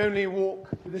that he could only walk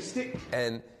with a stick.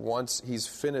 And once he's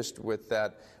finished with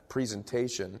that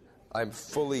presentation, I'm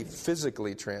fully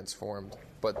physically transformed,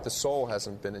 but the soul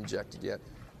hasn't been injected yet.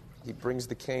 He brings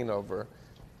the cane over,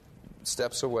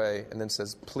 steps away, and then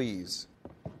says, "Please."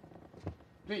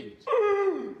 Please.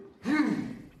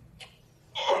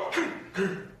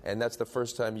 And that's the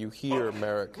first time you hear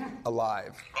Merrick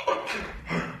alive.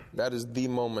 That is the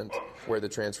moment where the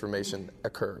transformation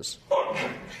occurs.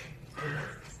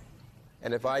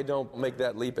 And if I don't make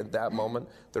that leap at that moment,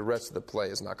 the rest of the play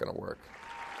is not going to work.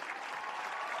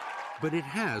 But it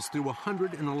has through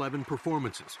 111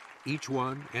 performances, each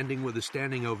one ending with a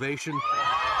standing ovation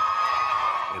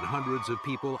and hundreds of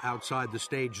people outside the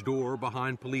stage door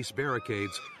behind police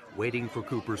barricades waiting for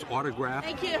Cooper's autograph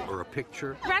or a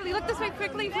picture. Bradley, look this way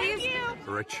quickly, please.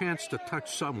 Or a chance to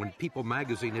touch someone People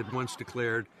magazine had once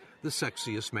declared the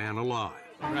sexiest man alive.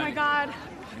 Oh my God,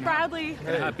 Bradley.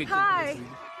 Hi.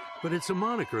 But it's a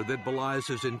moniker that belies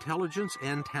his intelligence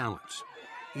and talents.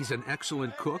 He's an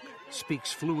excellent cook,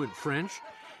 speaks fluent French,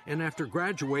 and after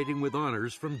graduating with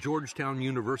honors from Georgetown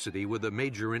University with a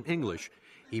major in English,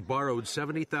 he borrowed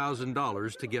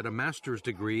 $70,000 to get a master's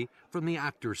degree from the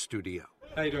Actors Studio.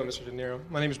 How you doing, Mr. De Niro?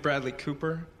 My name is Bradley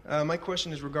Cooper. My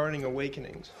question is regarding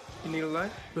Awakenings. You need a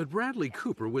light? But Bradley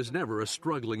Cooper was never a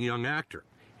struggling young actor.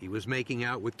 He was making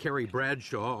out with Carrie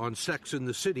Bradshaw on Sex and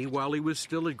the City while he was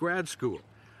still at grad school.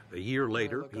 A year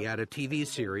later, he had a TV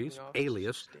series,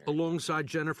 Alias, alongside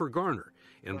Jennifer Garner,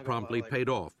 and promptly paid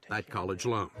off that college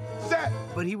loan.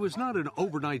 But he was not an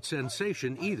overnight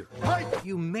sensation either.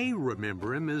 You may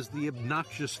remember him as the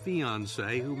obnoxious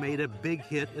fiancé who made a big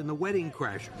hit in The Wedding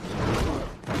Crashers.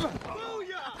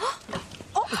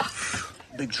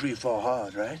 Big tree fall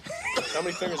hard, right? How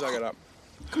many fingers I got up?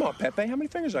 Come on, Pepe, how many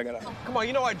fingers I got up? Come on,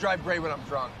 you know I drive great when I'm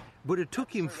drunk. But it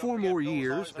took him 4 more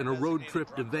years and a road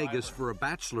trip to Vegas for a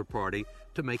bachelor party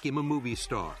to make him a movie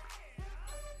star.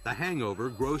 The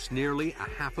Hangover grossed nearly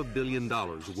 $500 million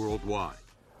worldwide.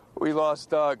 We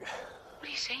lost Doug. What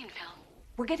are you saying, Phil?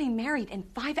 We're getting married in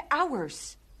 5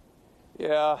 hours.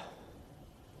 Yeah.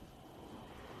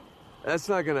 That's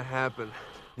not gonna happen.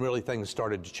 Really, things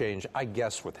started to change, I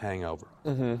guess, with Hangover.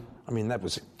 Mm-hmm. I mean, that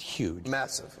was huge.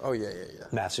 Massive. Oh, yeah.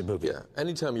 Massive movie. Yeah.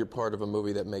 Anytime you're part of a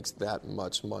movie that makes that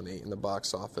much money in the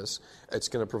box office, it's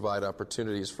going to provide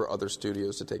opportunities for other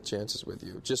studios to take chances with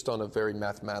you, just on a very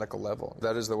mathematical level.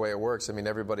 That is the way it works. I mean,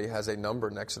 everybody has a number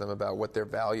next to them about what their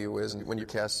value is. And when you're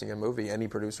casting a movie, any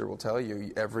producer will tell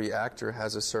you every actor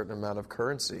has a certain amount of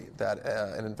currency that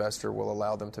an investor will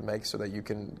allow them to make so that you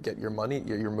can get your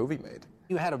movie made.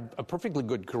 You had a perfectly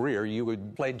good career. You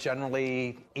would play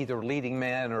generally either leading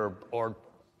man or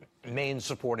main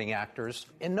supporting actors.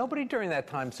 And nobody during that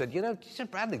time said, you know,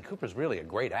 Bradley Cooper's really a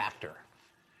great actor.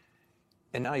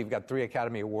 And now you've got 3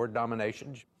 Academy Award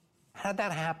nominations. How'd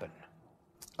that happen?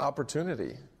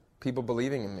 Opportunity. People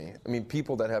believing in me. I mean,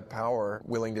 people that have power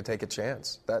willing to take a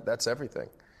chance. That's everything.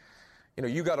 You know,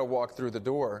 you got to walk through the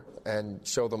door and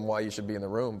show them why you should be in the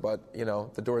room. But, you know,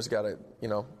 the door's got to, you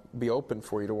know, be open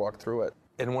for you to walk through it.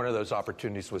 And one of those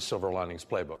opportunities was Silver Linings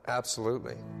Playbook.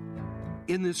 Absolutely.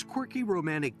 In this quirky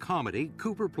romantic comedy,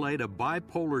 Cooper played a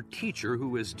bipolar teacher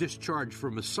who is discharged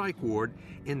from a psych ward,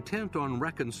 intent on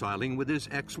reconciling with his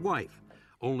ex-wife,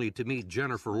 only to meet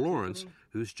Jennifer Lawrence,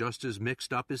 who's just as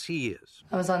mixed up as he is.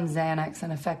 I was on Xanax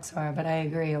and Effexor, but I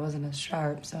agree, I wasn't as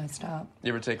sharp, so I stopped.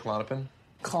 You ever take Klonopin?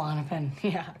 Klonopin,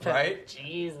 yeah. Right?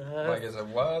 Jesus. Like, is it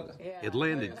what? Yeah. It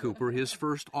landed Cooper his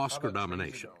first Oscar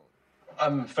nomination.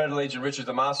 I'm Federal Agent Richard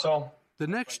Damaso. The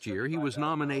next year, he was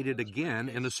nominated again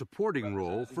in a supporting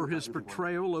role for his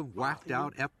portrayal of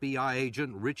whacked-out FBI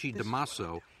agent Richie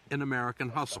Damaso in American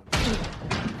Hustle.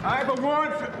 I have a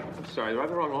warrant for... Sorry, do I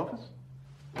have the wrong office?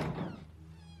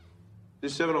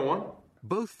 This 701?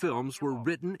 Both films were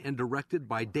written and directed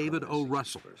by David O.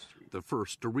 Russell, the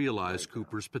first to realize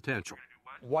Cooper's potential.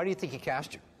 Why do you think he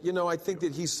cast you? You know, I think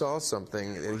that he saw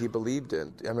something that he believed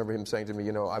in. I remember him saying to me,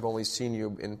 you know, I've only seen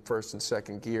you in first and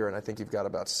second gear, and I think you've got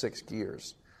about 6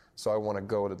 gears. So I want to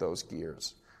go to those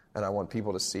gears. And I want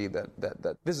people to see that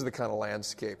this is the kind of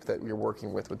landscape that you're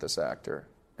working with this actor.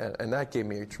 And that gave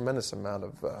me a tremendous amount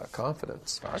of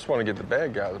confidence. I just want to get the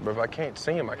bad guys, but if I can't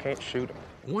see him, I can't shoot him.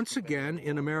 Once again,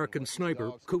 in American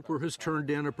Sniper, Cooper has turned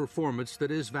in a performance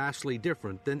that is vastly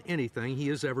different than anything he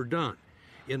has ever done.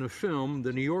 In a film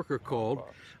The New Yorker called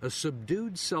a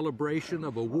subdued celebration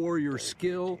of a warrior's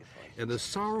skill and a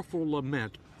sorrowful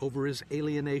lament over his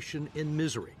alienation and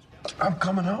misery. I'm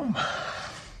coming home.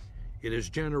 It has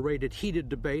generated heated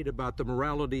debate about the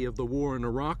morality of the war in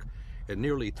Iraq and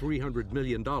nearly $300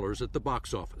 million at the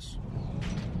box office.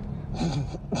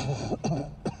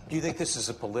 Do you think this is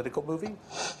a political movie?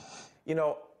 You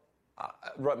know,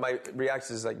 my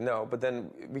reaction is like, no, but then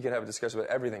we can have a discussion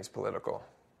about everything's political.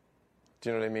 Do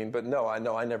you know what I mean? But no,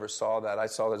 I never saw that. I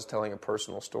saw that as telling a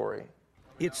personal story.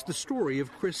 It's the story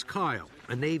of Chris Kyle,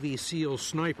 a Navy SEAL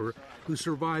sniper who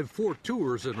survived 4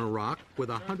 tours in Iraq with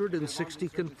 160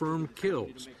 confirmed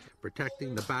kills,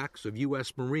 protecting the backs of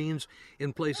U.S. Marines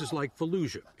in places like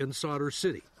Fallujah and Sadr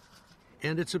City.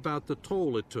 And it's about the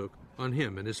toll it took on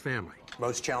him and his family.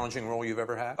 Most challenging role you've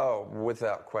ever had? Oh,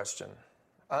 without question.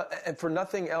 And for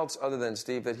nothing else other than,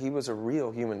 Steve, that he was a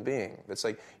real human being. It's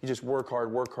like you just work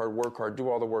hard, do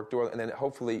all the work, and then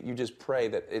hopefully you just pray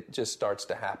that it just starts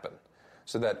to happen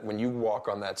so that when you walk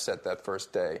on that set that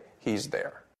first day, he's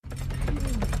there.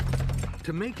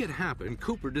 To make it happen,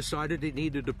 Cooper decided he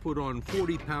needed to put on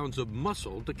 40 pounds of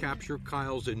muscle to capture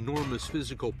Kyle's enormous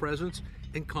physical presence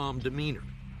and calm demeanor.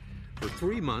 For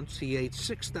 3 months, he ate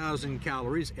 6,000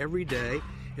 calories every day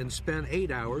and spent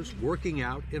 8 hours working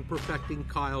out and perfecting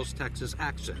Kyle's Texas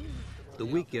accent. The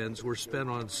weekends were spent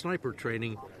on sniper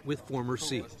training with former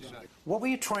SEALs. What were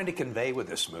you trying to convey with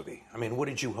this movie? I mean, what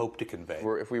did you hope to convey?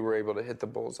 If we were able to hit the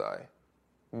bullseye.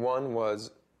 One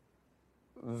was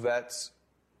vets,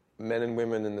 men and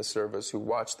women in the service who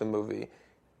watch the movie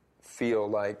feel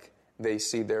like they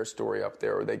see their story up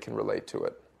there or they can relate to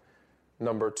it.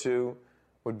 Number 2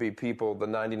 would be people, the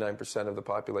 99% of the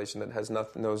population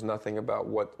that knows nothing about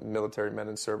what military men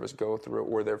in service go through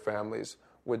or their families,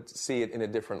 would see it in a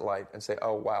different light and say,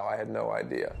 oh, wow, I had no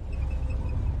idea.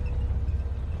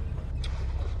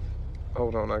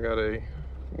 Hold on, I got a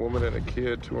woman and a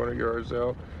kid 200 yards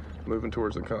out moving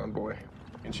towards the convoy.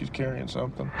 And she's carrying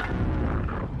something.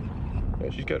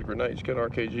 Yeah, she's got a grenade. She's got an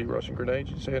RKG Russian grenade.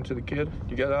 She's saying to the kid,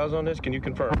 you got eyes on this? Can you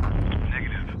confirm?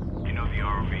 Negative. You know the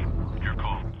ROV. Your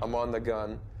call. I'm on the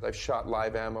gun. I've shot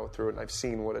live ammo through it, and I've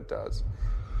seen what it does.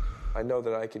 I know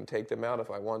that I can take them out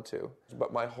if I want to.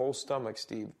 But my whole stomach,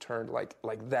 Steve, turned like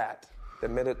that the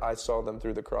minute I saw them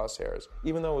through the crosshairs.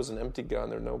 Even though it was an empty gun,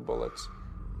 there are no bullets.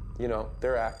 You know,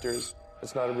 they're actors.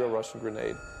 It's not a real Russian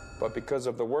grenade. But because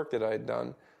of the work that I had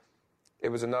done, it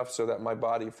was enough so that my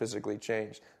body physically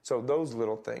changed. So those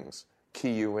little things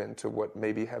key you into what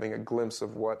maybe having a glimpse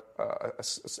of what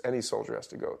any soldier has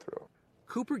to go through.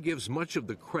 Cooper gives much of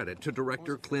the credit to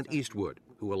director Clint Eastwood,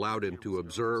 who allowed him to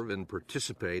observe and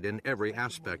participate in every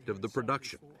aspect of the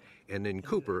production. And in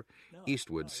Cooper,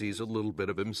 Eastwood sees a little bit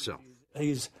of himself.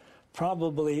 He's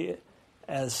probably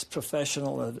as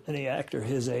professional as any actor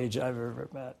his age I've ever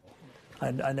met.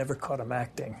 I never caught him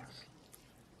acting,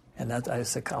 and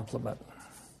that's a compliment.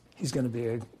 he's going to be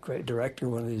a great director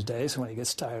one of these days when he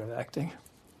gets tired of acting,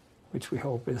 which we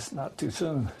hope is not too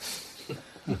soon.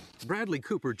 Bradley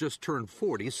Cooper just turned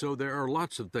 40, so there are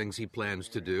lots of things he plans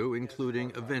to do,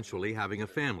 including eventually having a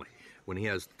family, when he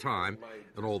has time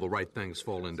and all the right things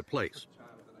fall into place.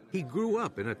 He grew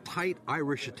up in a tight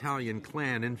Irish-Italian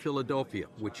clan in Philadelphia,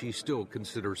 which he still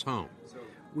considers home.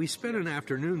 We spent an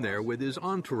afternoon there with his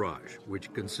entourage,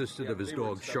 which consisted of his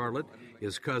dog Charlotte,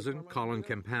 his cousin Colin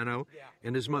Campano,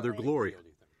 and his mother Gloria.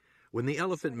 When The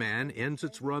Elephant Man ends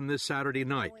its run this Saturday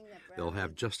night, they'll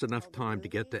have just enough time to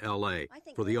get to L.A.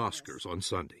 for the Oscars on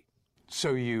Sunday.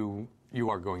 So you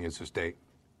are going as his date?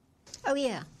 Oh,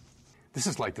 yeah. This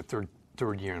is like the third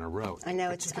year in a row. I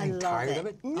know. I love tired it. Of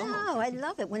it? No, I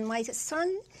love it. When my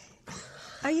son...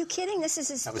 Are you kidding? This is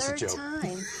his third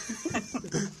time.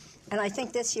 And I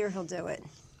think this year he'll do it.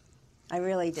 I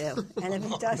really do. And if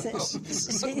he doesn't...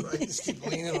 Keep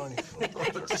leaning on you.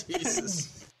 Oh,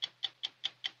 Jesus.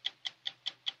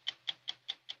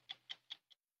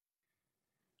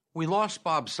 We lost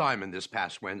Bob Simon this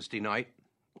past Wednesday night.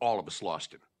 All of us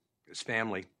lost him. His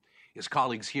family, his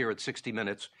colleagues here at 60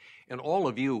 Minutes, and all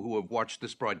of you who have watched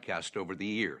this broadcast over the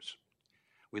years.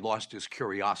 We lost his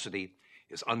curiosity,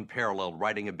 his unparalleled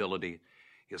writing ability,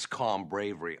 his calm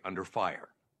bravery under fire.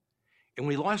 And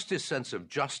we lost his sense of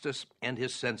justice and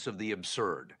his sense of the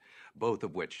absurd, both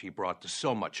of which he brought to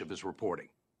so much of his reporting.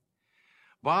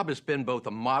 Bob has been both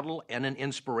a model and an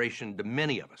inspiration to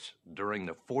many of us during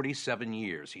the 47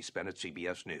 years he spent at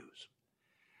CBS News.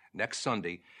 Next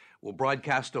Sunday, we'll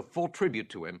broadcast a full tribute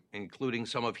to him, including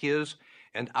some of his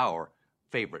and our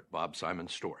favorite Bob Simon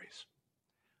stories.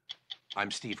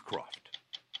 I'm Steve Croft.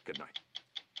 Good night.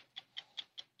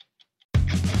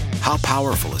 How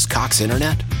powerful is Cox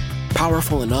Internet?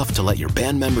 Powerful enough to let your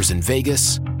band members in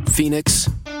Vegas, Phoenix,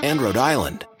 and Rhode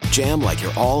Island jam like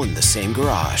you're all in the same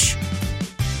garage.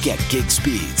 Get gig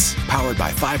speeds powered by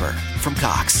fiber from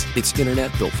Cox. It's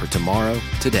internet built for tomorrow,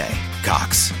 today.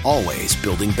 Cox, always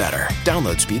building better.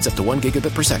 Download speeds up to 1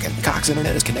 gigabit per second. Cox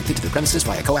Internet is connected to the premises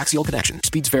via coaxial connection.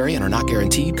 Speeds vary and are not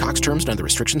guaranteed. Cox terms and other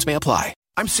restrictions may apply.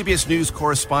 I'm CBS News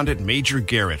correspondent Major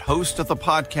Garrett, host of the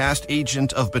podcast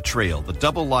Agent of Betrayal, the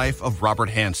double life of Robert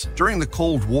Hanssen. During the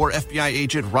Cold War, FBI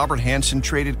agent Robert Hanssen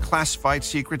traded classified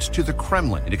secrets to the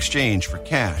Kremlin in exchange for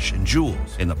cash and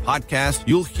jewels. In the podcast,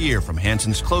 you'll hear from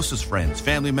Hanssen's closest friends,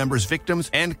 family members, victims,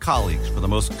 and colleagues for the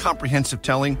most comprehensive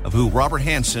telling of who Robert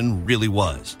Hanssen really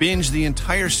was. Binge the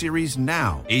entire series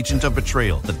now. Agent of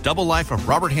Betrayal, the double life of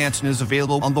Robert Hanssen is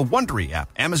available on the Wondery app,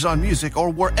 Amazon Music, or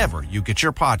wherever you get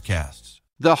your podcasts.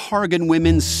 The Hargan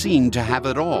women seemed to have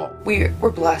it all. We were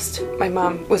blessed. My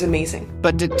mom was amazing.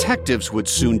 But detectives would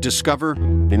soon discover...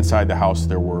 Inside the house,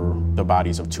 there were the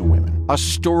bodies of 2 women. A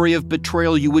story of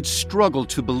betrayal you would struggle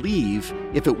to believe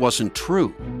if it wasn't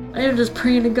true. I am just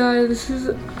praying to God, this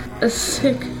is a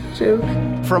sick joke.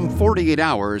 From 48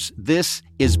 Hours, this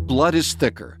is Blood is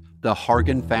Thicker, the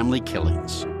Hargan family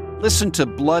killings. Listen to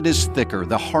Blood is Thicker,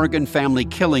 the Hargan family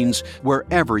killings,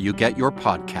 wherever you get your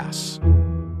podcasts.